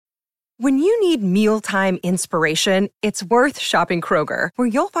When you need mealtime inspiration, it's worth shopping Kroger, where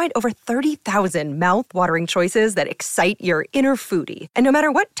you'll find over 30,000 mouth-watering choices that excite your inner foodie. And no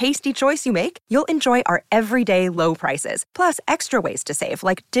matter what tasty choice you make, you'll enjoy our everyday low prices, plus extra ways to save,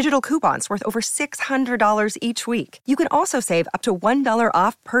 like digital coupons worth over $600 each week. You can also save up to $1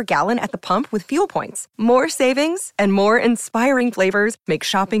 off per gallon at the pump with fuel points. More savings and more inspiring flavors make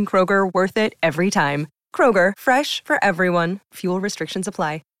shopping Kroger worth it every time. Kroger, fresh for everyone. Fuel restrictions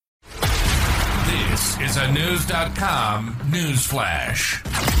apply. This is a News.com news flash.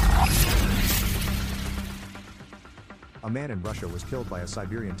 A man in Russia was killed by a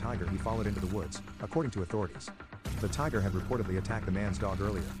Siberian tiger he followed into the woods, according to authorities. The tiger had reportedly attacked the man's dog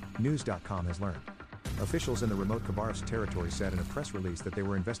earlier, News.com has learned. Officials in the remote Khabarovsk territory said in a press release that they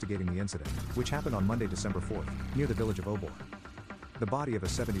were investigating the incident, which happened on Monday, December 4th, near the village of Obor. The body of a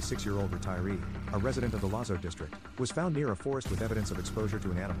 76-year-old retiree, a resident of the Lazo district, was found near a forest with evidence of exposure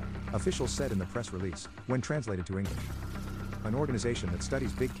to an animal, officials said in the press release, when translated to English. An organization that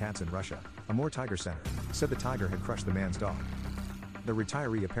studies big cats in Russia, Amur Tiger Center, said the tiger had crushed the man's dog. The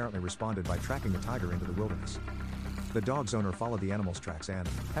retiree apparently responded by tracking the tiger into the wilderness. The dog's owner followed the animal's tracks and,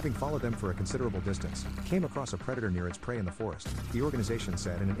 having followed them for a considerable distance, came across a predator near its prey in the forest, the organization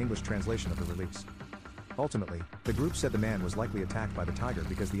said in an English translation of the release. Ultimately, the group said the man was likely attacked by the tiger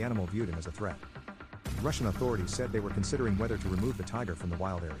because the animal viewed him as a threat. Russian authorities said they were considering whether to remove the tiger from the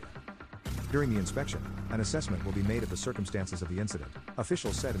wild area. During the inspection, an assessment will be made of the circumstances of the incident,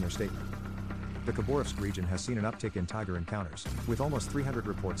 officials said in their statement. The Khabarovsk region has seen an uptick in tiger encounters, with almost 300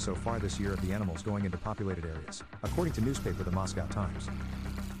 reports so far this year of the animals going into populated areas, according to newspaper The Moscow Times.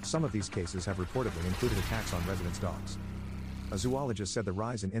 Some of these cases have reportedly included attacks on residents' dogs. A zoologist said the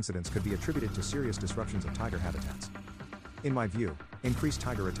rise in incidents could be attributed to serious disruptions of tiger habitats. In my view, increased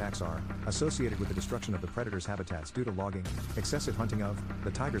tiger attacks are associated with the destruction of the predator's habitats due to logging, excessive hunting of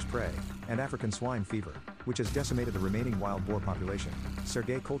the tiger's prey, and African swine fever, which has decimated the remaining wild boar population,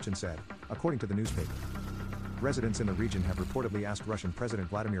 Sergei Kolchin said, according to the newspaper. Residents in the region have reportedly asked Russian President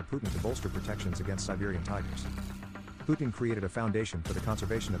Vladimir Putin to bolster protections against Siberian tigers. Putin created a foundation for the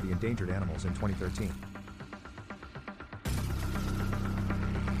conservation of the endangered animals in 2013.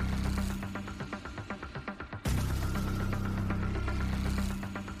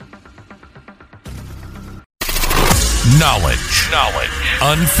 Knowledge.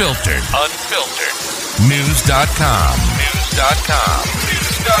 Unfiltered. News.com.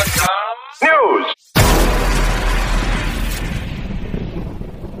 News.